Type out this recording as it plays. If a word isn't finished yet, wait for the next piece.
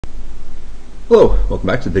Hello, welcome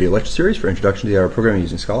back to the video lecture series for Introduction to the Art of Programming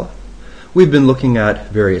using Scala. We've been looking at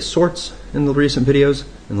various sorts in the recent videos.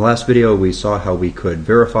 In the last video we saw how we could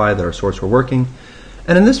verify that our sorts were working.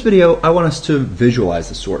 And in this video I want us to visualize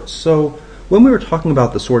the sorts. So when we were talking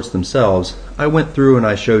about the sorts themselves, I went through and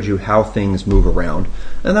I showed you how things move around.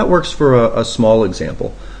 And that works for a small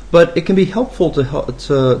example. But it can be helpful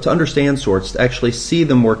to understand sorts, to actually see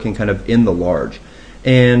them working kind of in the large.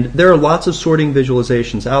 And there are lots of sorting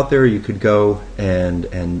visualizations out there. You could go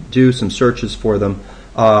and do some searches for them.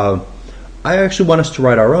 I actually want us to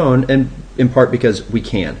write our own, and in part because we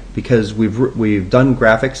can. Because we've done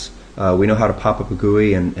graphics. We know how to pop up a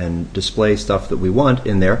GUI and display stuff that we want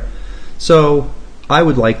in there. So I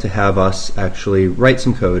would like to have us actually write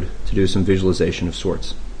some code to do some visualization of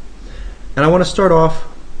sorts. And I want to start off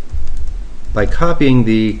by copying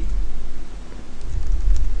the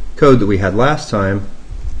code that we had last time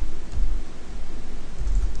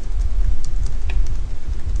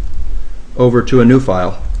over to a new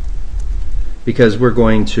file, because we're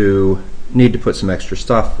going to need to put some extra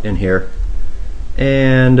stuff in here,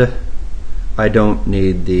 and I don't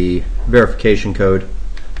need the verification code.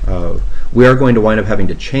 We are going to wind up having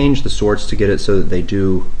to change the sorts to get it so that they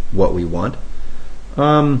do what we want.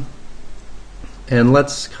 And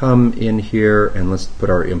let's come in here and let's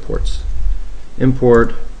put our imports.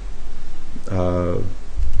 Import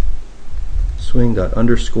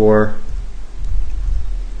swing._,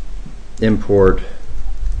 import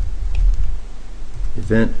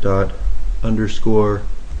event._,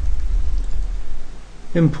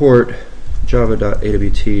 import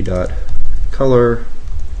java.awt.color,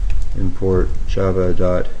 import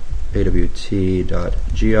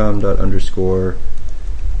java.awt.geom._,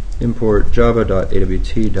 import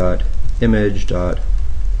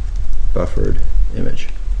java.awt.image.bufferedImage.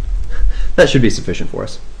 That should be sufficient for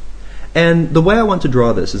us. And the way I want to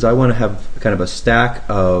draw this is I want to have kind of a stack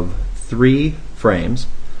of 3 frames,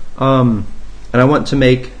 and I want to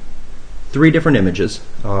make 3 different images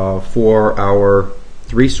for our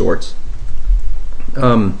 3 sorts.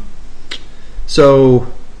 So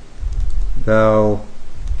val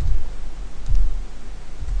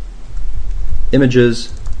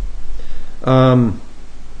images. I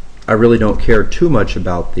really don't care too much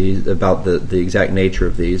about these, about the exact nature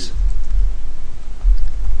of these.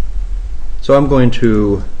 So I'm going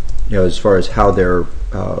to, as far as how they're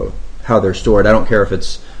stored, I don't care if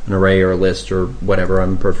it's an array or a list or whatever.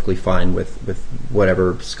 I'm perfectly fine with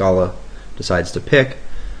whatever Scala decides to pick.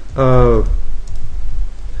 So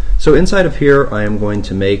inside of here, I am going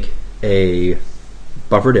to make a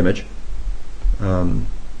buffered image.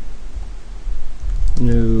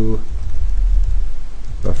 New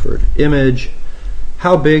buffered image.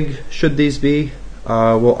 How big should these be?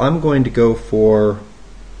 Well, I'm going to go for,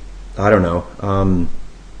 I don't know.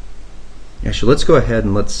 Actually, let's go ahead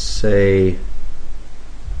and let's say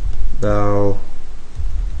val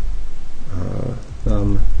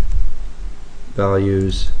thumb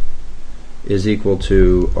values is equal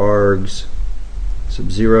to args sub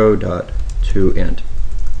 0.toInt,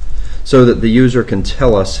 so that the user can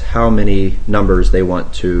tell us how many numbers they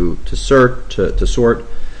want to sort.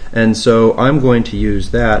 And so I'm going to use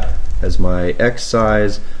that as my x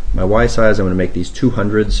size. My y size, I'm going to make these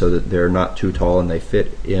 200 so that they're not too tall and they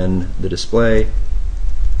fit in the display,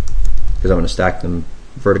 because I'm going to stack them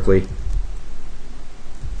vertically.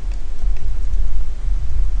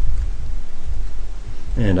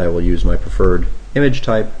 And I will use my preferred image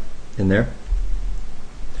type in there.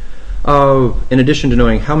 In addition to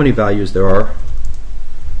knowing how many values there are,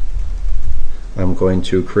 I'm going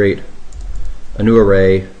to create a new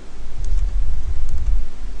array,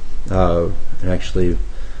 and actually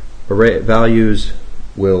array values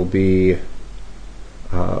will be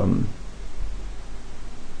I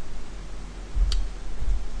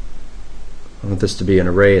want this to be an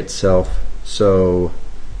array itself, so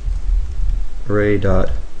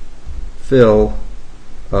array.fill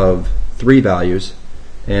of 3 values,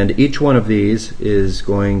 and each one of these is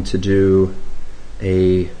going to do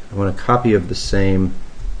I want a copy of the same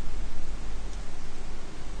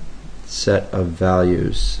set of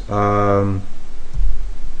values.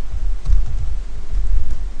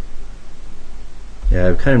 Yeah,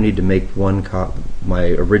 I kind of need to make one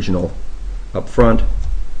my original up front.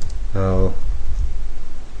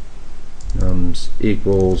 Nums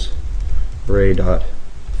equals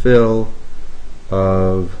array.fill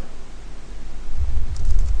of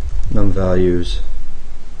num values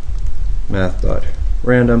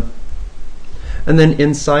math.random. And then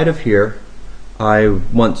inside of here I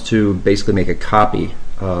want to basically make a copy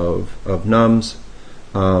of nums,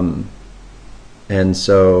 and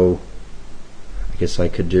so I guess I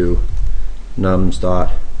could do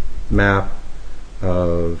nums.map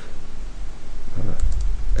of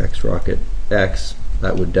xrocket x.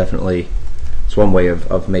 That would definitely, it's one way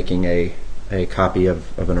of making a copy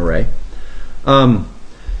of an array.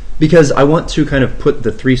 Because I want to kind of put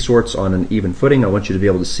the three sorts on an even footing, I want you to be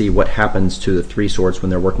able to see what happens to the three sorts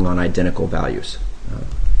when they're working on identical values.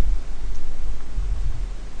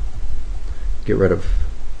 Get rid of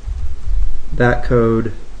that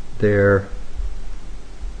code there.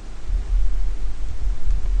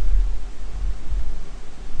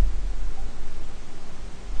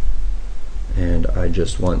 And I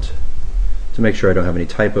just want to make sure I don't have any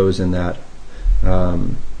typos in that.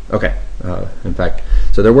 Okay, in fact,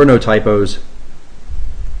 so there were no typos.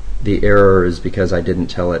 The error is because I didn't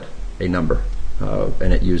tell it a number,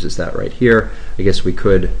 and it uses that right here. I guess we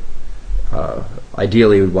could,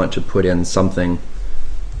 ideally we would want to put in something.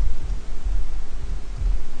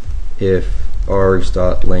 If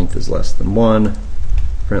args.length is less than 1,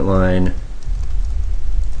 print line.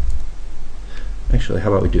 Actually, how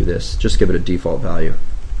about we do this? Just give it a default value.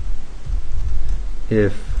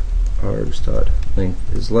 If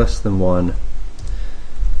args.length is less than 1, I'm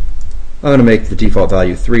going to make the default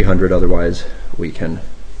value 300, otherwise we can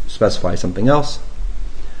specify something else.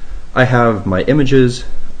 I have my images,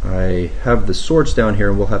 I have the sorts down here,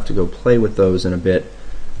 and we'll have to go play with those in a bit.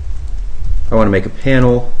 I want to make a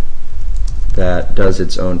panel that does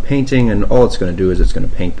its own painting, and all it's going to do is it's going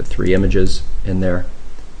to paint the three images in there.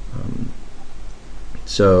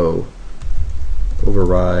 So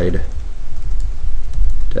override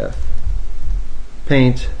def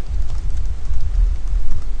paint,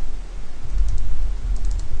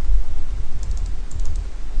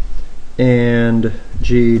 and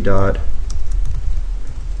g dot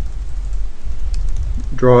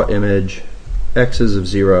draw image, x is of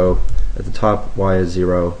 0 at the top, y is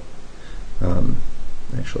 0.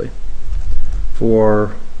 Actually,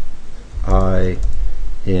 for I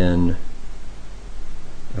in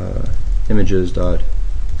images dot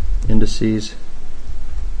indices,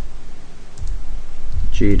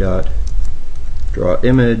 g dot draw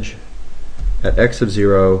image at x of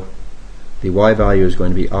 0, the y value is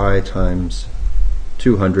going to be I times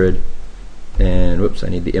 200, and whoops, I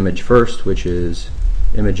need the image first, which is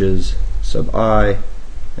images sub I,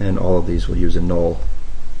 and all of these will use a null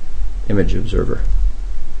image observer.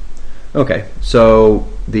 Okay, so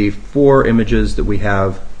the 4 images that we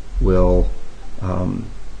have will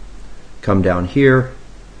come down here.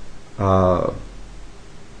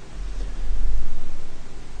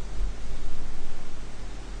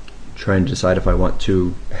 Trying to decide if I want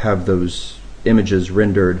to have those images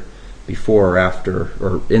rendered before or after,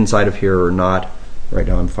 or inside of here or not. Right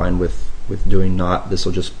now I'm fine with doing not. This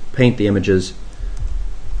will just paint the images.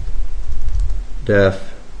 Def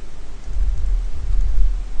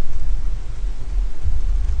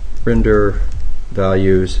render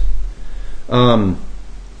values.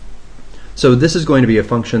 So this is going to be a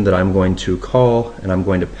function that I'm going to call, and I'm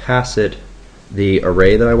going to pass it the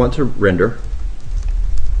array that I want to render.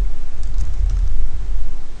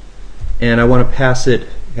 And I want to pass it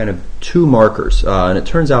kind of 2 markers. And it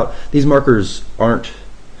turns out these markers aren't,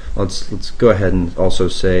 let's go ahead and also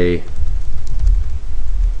say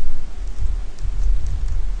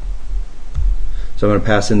so I'm going to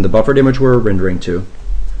pass in the buffered image we're rendering to,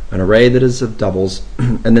 an array that is of doubles,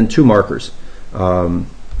 and then 2 markers.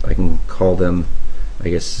 I can call them, I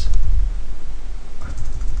guess,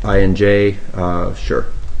 I and j, sure.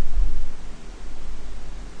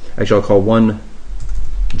 Actually, I'll call one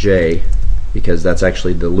j, because that's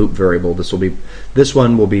actually the loop variable. This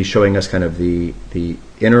one will be showing us kind of the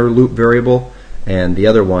inner loop variable, and the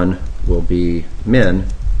other one will be min,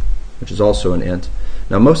 which is also an int.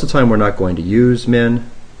 Now most of the time we're not going to use min,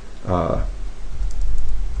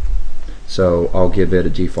 so I'll give it a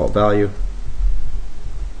default value.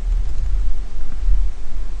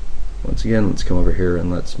 Once again, let's come over here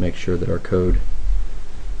and let's make sure that our code,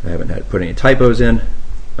 I haven't had put any typos in.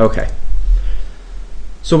 Okay.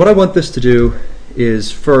 So what I want this to do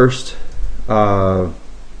is first, let's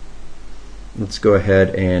go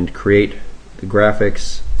ahead and create the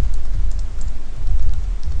graphics.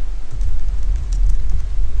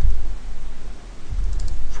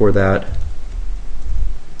 For that,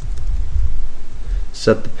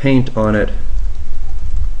 set the paint on it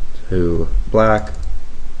to black.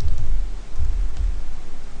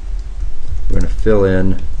 We're going to fill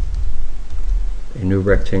in a new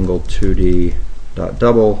rectangle 2D dot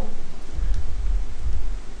double.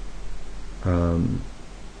 And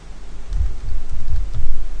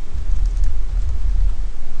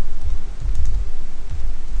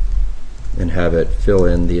have it fill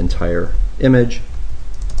in the entire image.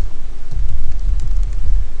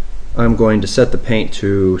 I'm going to set the paint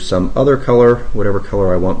to some other color, whatever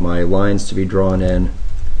color I want my lines to be drawn in.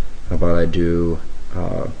 How about I do,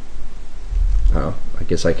 I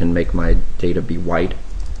guess I can make my data be white.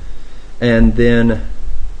 And then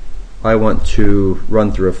I want to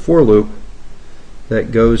run through a for loop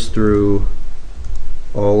that goes through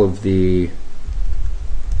all of the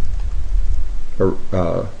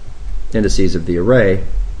indices of the array,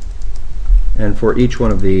 and for each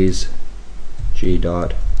one of these,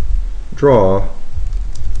 g.draw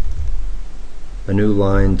a new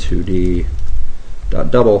line 2D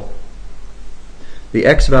double. The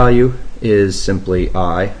x value is simply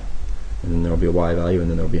I, and then there will be a y value, and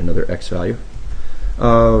then there will be another x value.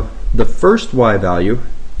 The first y value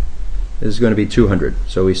is going to be 200,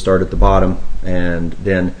 so we start at the bottom, and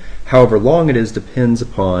then however long it is depends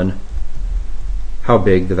upon how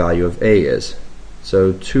big the value of a is.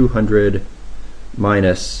 So 200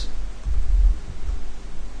 minus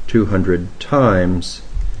 200 times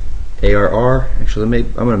ARR, actually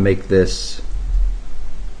I'm going to make this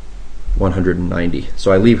 190.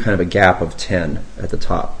 So I leave kind of a gap of 10 at the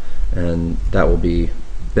top, and that will be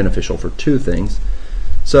beneficial for two things.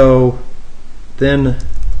 So then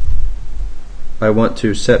I want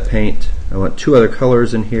to set paint. I want two other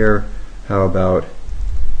colors in here. How about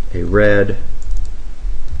a red?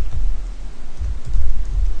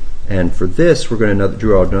 And for this, we're going to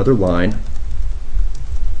draw another line.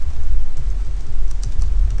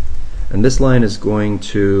 And this line is going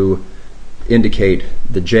to indicate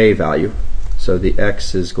the j value. So the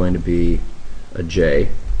x is going to be a j.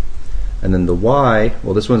 And then the y,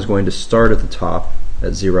 well, this one's going to start at the top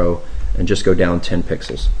at 0 and just go down 10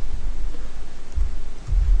 pixels.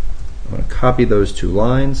 I'm going to copy those two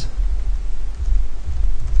lines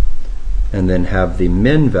and then have the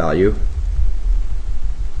min value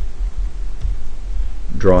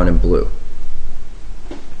drawn in blue.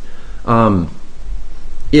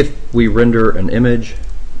 If we render an image,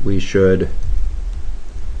 we should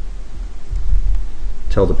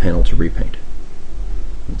tell the panel to repaint.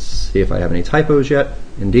 Let's see if I have any typos yet.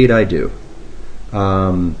 Indeed I do.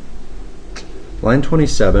 Line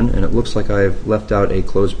 27, and it looks like I've left out a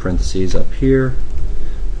closed parentheses up here,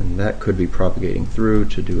 and that could be propagating through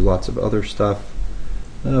to do lots of other stuff,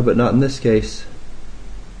 but not in this case.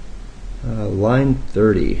 Line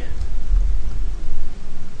 30,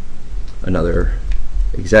 another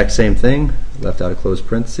exact same thing, left out a closed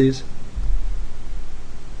parentheses.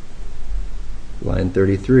 Line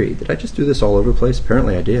 33, did I just do this all over the place?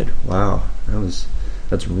 Apparently I did. Wow,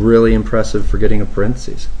 that's really impressive for getting a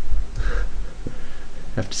parentheses.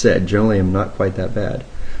 I have to say, I generally am not quite that bad.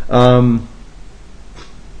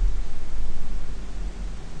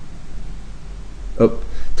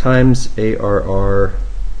 Times ARR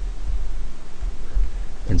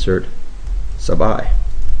insert sub I.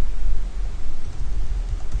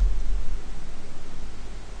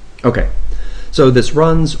 Okay, so this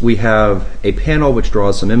runs. We have a panel which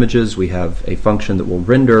draws some images. We have a function that will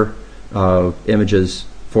render images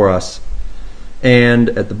for us. And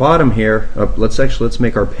at the bottom here, let's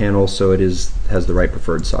make our panel so it has the right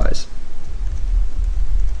preferred size.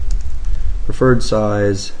 Preferred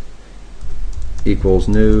size equals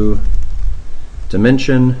new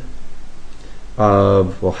dimension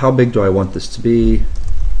of, well, how big do I want this to be?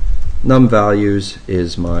 Num values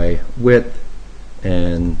is my width,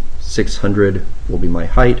 and 600 will be my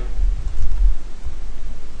height.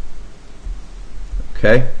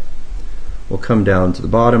 Okay, we'll come down to the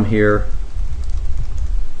bottom here.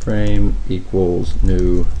 Frame equals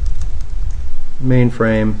new main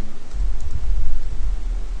frame.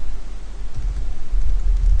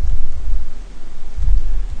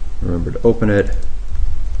 Remember to open it.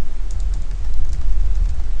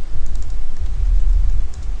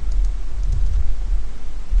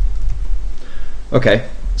 Okay,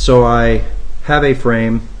 so I have a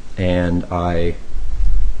frame and I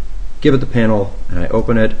give it the panel and I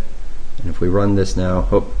open it, and if we run this now,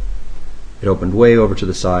 it opened way over to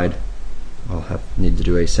the side. I'll need to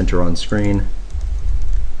do a center on screen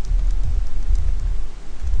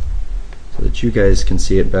so that you guys can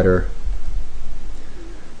see it better.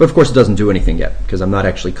 But of course it doesn't do anything yet because I'm not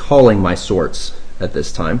actually calling my sorts at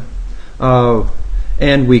this time.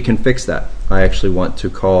 And we can fix that. I actually want to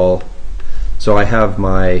call, so I have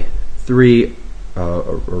my three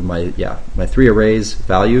my three arrays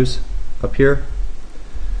values up here.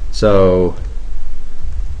 So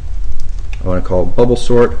I want to call bubble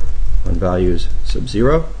sort on values sub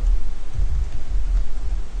 0.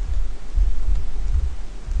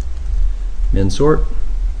 Min sort.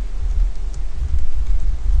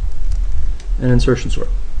 And insertion sort.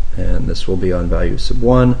 And this will be on value sub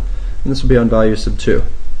 1, and this will be on value sub 2.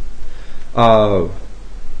 And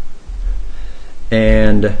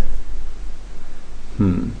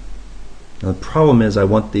now the problem is I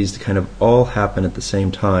want these to kind of all happen at the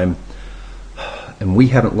same time, and we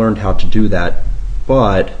haven't learned how to do that,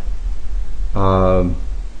 but I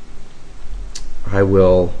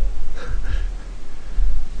will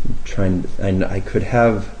try and I could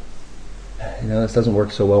have, this doesn't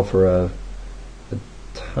work so well for a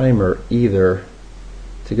timer either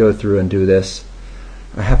to go through and do this.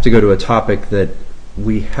 I have to go to a topic that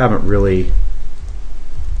we haven't really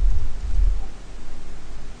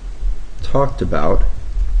talked about,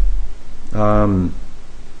 and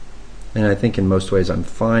I think in most ways I'm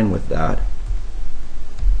fine with that.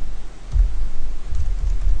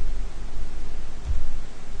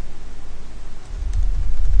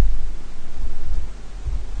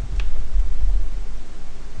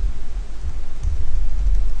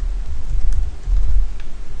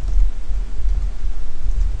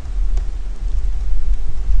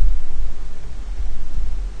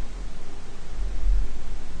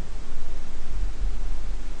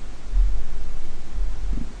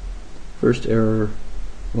 First error,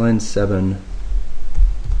 line 7.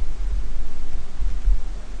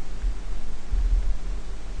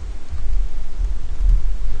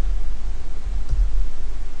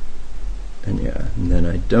 And then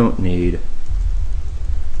I don't need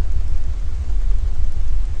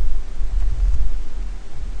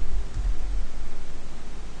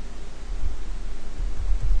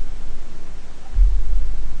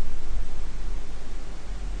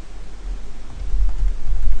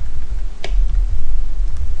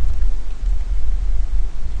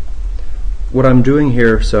what I'm doing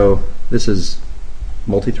here. So this is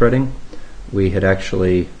multi-threading. We had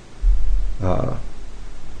actually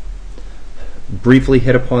briefly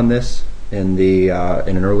hit upon this in the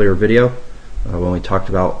in an earlier video when we talked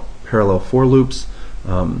about parallel for loops.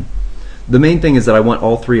 The main thing is that I want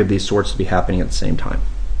all three of these sorts to be happening at the same time,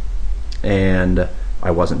 and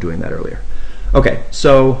I wasn't doing that earlier. Okay,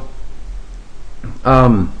 so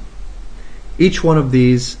each one of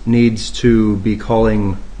these needs to be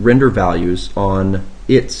calling render values on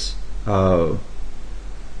its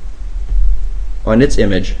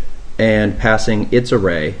image and passing its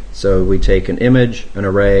array. So we take an image, an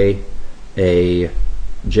array, a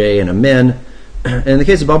j, and a min. In the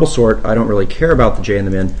case of bubble sort, I don't really care about the j and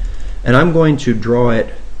the min, and I'm going to draw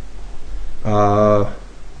it.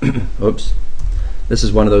 Oops, this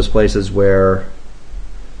is one of those places where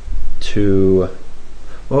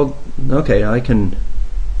well, okay, I can.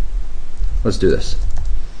 Let's do this.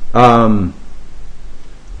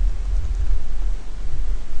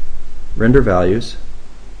 Render values,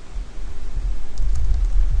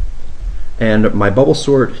 and my bubble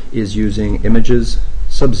sort is using images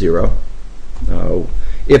sub-0.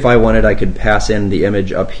 If I wanted, I could pass in the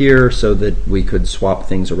image up here so that we could swap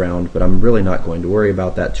things around, but I'm really not going to worry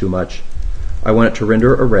about that too much. I want it to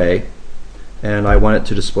render array, and I want it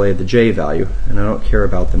to display the j value, and I don't care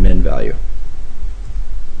about the min value.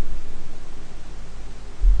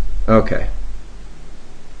 Okay.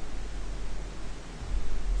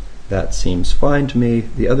 That seems fine to me.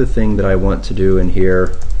 The other thing that I want to do in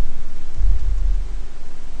here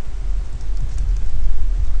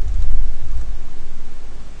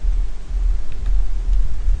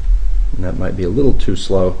and that might be a little too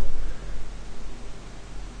slow.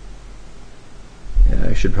 Yeah,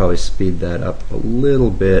 I should probably speed that up a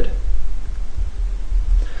little bit.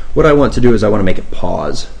 What I want to do is I want to make it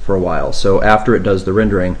pause for a while. So after it does the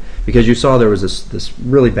rendering, because you saw there was this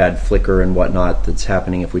really bad flicker and whatnot that's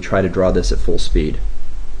happening if we try to draw this at full speed.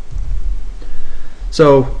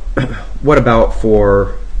 So what about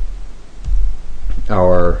for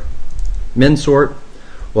our min sort?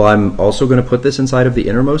 Well, I'm also going to put this inside of the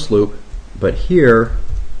innermost loop, but here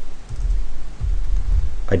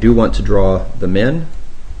I do want to draw the min.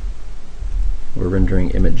 We're rendering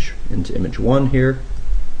image into image 1 here.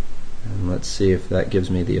 And let's see if that gives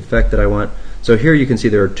me the effect that I want. So here you can see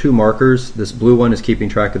there are two markers. This blue one is keeping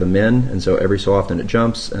track of the min, and so every so often it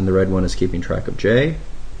jumps, and the red one is keeping track of j.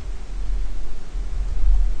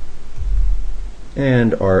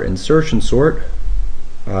 And our insertion sort,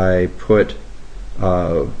 I put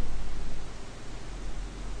the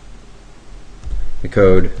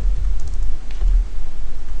code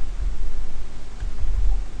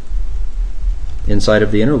inside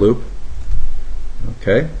of the inner loop.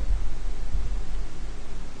 Okay.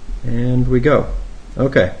 And we go.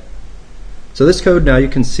 Okay. So this code, now you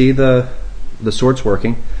can see the sorts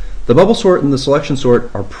working. The bubble sort and the selection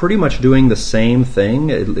sort are pretty much doing the same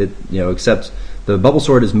thing, except the bubble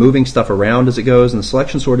sort is moving stuff around as it goes, and the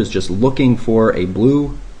selection sort is just looking for a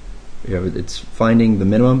blue. It's finding the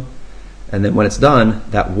minimum, And then when it's done,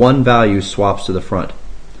 that one value swaps to the front.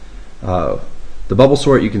 The bubble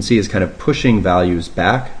sort, you can see, is kind of pushing values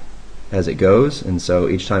back as it goes, and so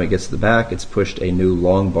each time it gets to the back, it's pushed a new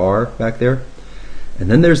long bar back there.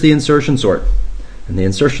 And then there's the insertion sort. And the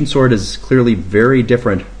insertion sort is clearly very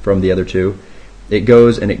different from the other two. It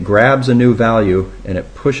goes and it grabs a new value and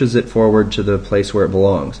it pushes it forward to the place where it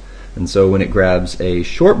belongs. And so when it grabs a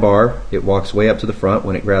short bar, it walks way up to the front.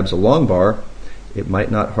 When it grabs a long bar, it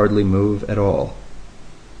might not hardly move at all.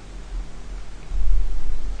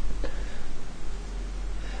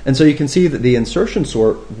 And so you can see that the insertion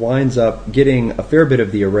sort winds up getting a fair bit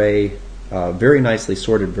of the array very nicely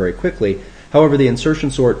sorted very quickly. However, the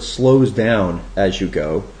insertion sort slows down as you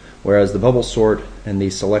go, whereas the bubble sort and the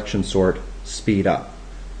selection sort speed up.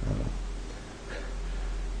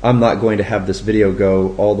 I'm not going to have this video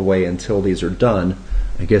go all the way until these are done.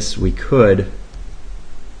 I guess we could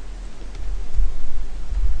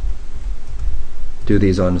do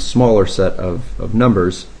these on a smaller set of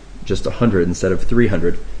numbers, just 100 instead of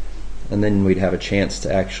 300, and then we'd have a chance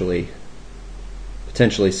to actually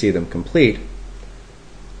potentially see them complete.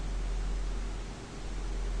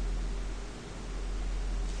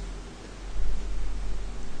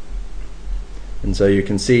 And so you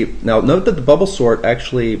can see, now note that the bubble sort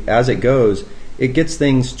actually, as it goes, it gets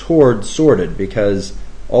things toward sorted because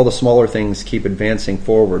all the smaller things keep advancing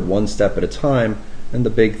forward one step at a time and the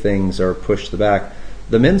big things are pushed to the back.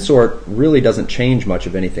 The min sort really doesn't change much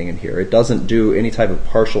of anything in here. It doesn't do any type of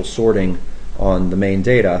partial sorting on the main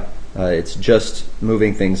data. It's just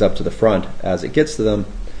moving things up to the front as it gets to them.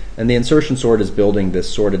 And the insertion sort is building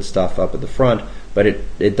this sorted stuff up at the front, but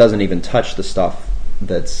it doesn't even touch the stuff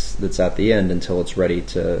that's at the end until it's ready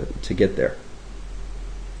to get there.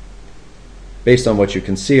 Based on what you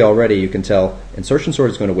can see already, you can tell insertion sort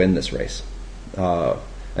is going to win this race. And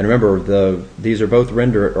remember, these are both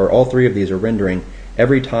all three of these are rendering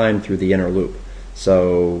every time through the inner loop.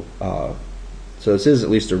 So this is at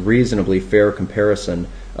least a reasonably fair comparison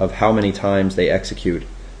of how many times they execute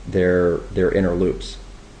their inner loops.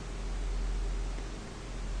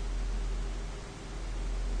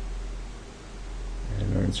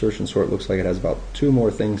 And our insertion sort looks like it has about 2 more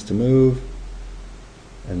things to move,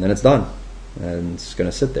 and then it's done, and it's going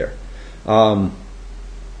to sit there.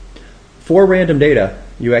 For random data,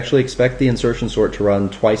 you actually expect the insertion sort to run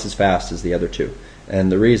twice as fast as the other two.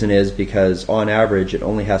 And the reason is because on average it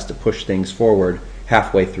only has to push things forward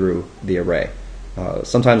halfway through the array.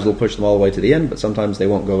 Sometimes it'll push them all the way to the end, but sometimes they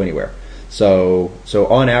won't go anywhere. So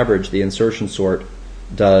on average the insertion sort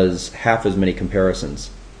does half as many comparisons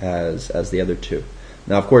as the other two.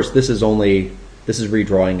 Now of course this is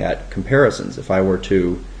redrawing at comparisons. If I were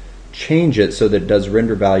to change it so that it does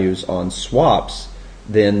render values on swaps,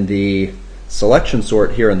 then the selection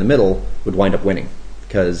sort here in the middle would wind up winning,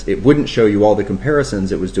 because it wouldn't show you all the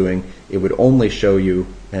comparisons it was doing. It would only show you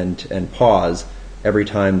and pause every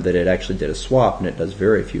time that it actually did a swap, and it does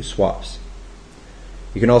very few swaps.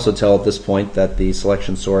 You can also tell at this point that the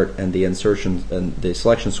selection sort and the insertion and the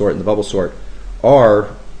selection sort and the bubble sort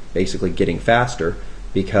are basically getting faster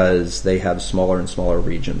because they have smaller and smaller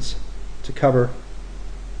regions to cover.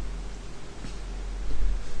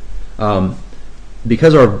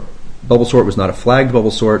 Because our bubble sort was not a flagged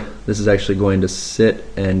bubble sort, this is actually going to sit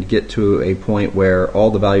and get to a point where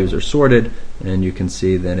all the values are sorted, and you can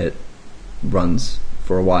see then it runs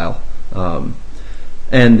for a while.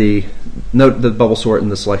 And note the bubble sort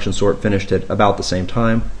and the selection sort finished at about the same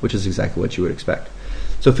time, which is exactly what you would expect.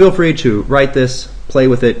 So feel free to write this, play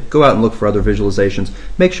with it, go out and look for other visualizations.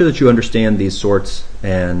 Make sure that you understand these sorts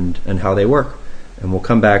and how they work. And we'll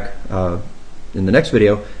come back in the next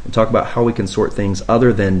video and talk about how we can sort things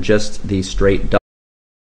other than just the straight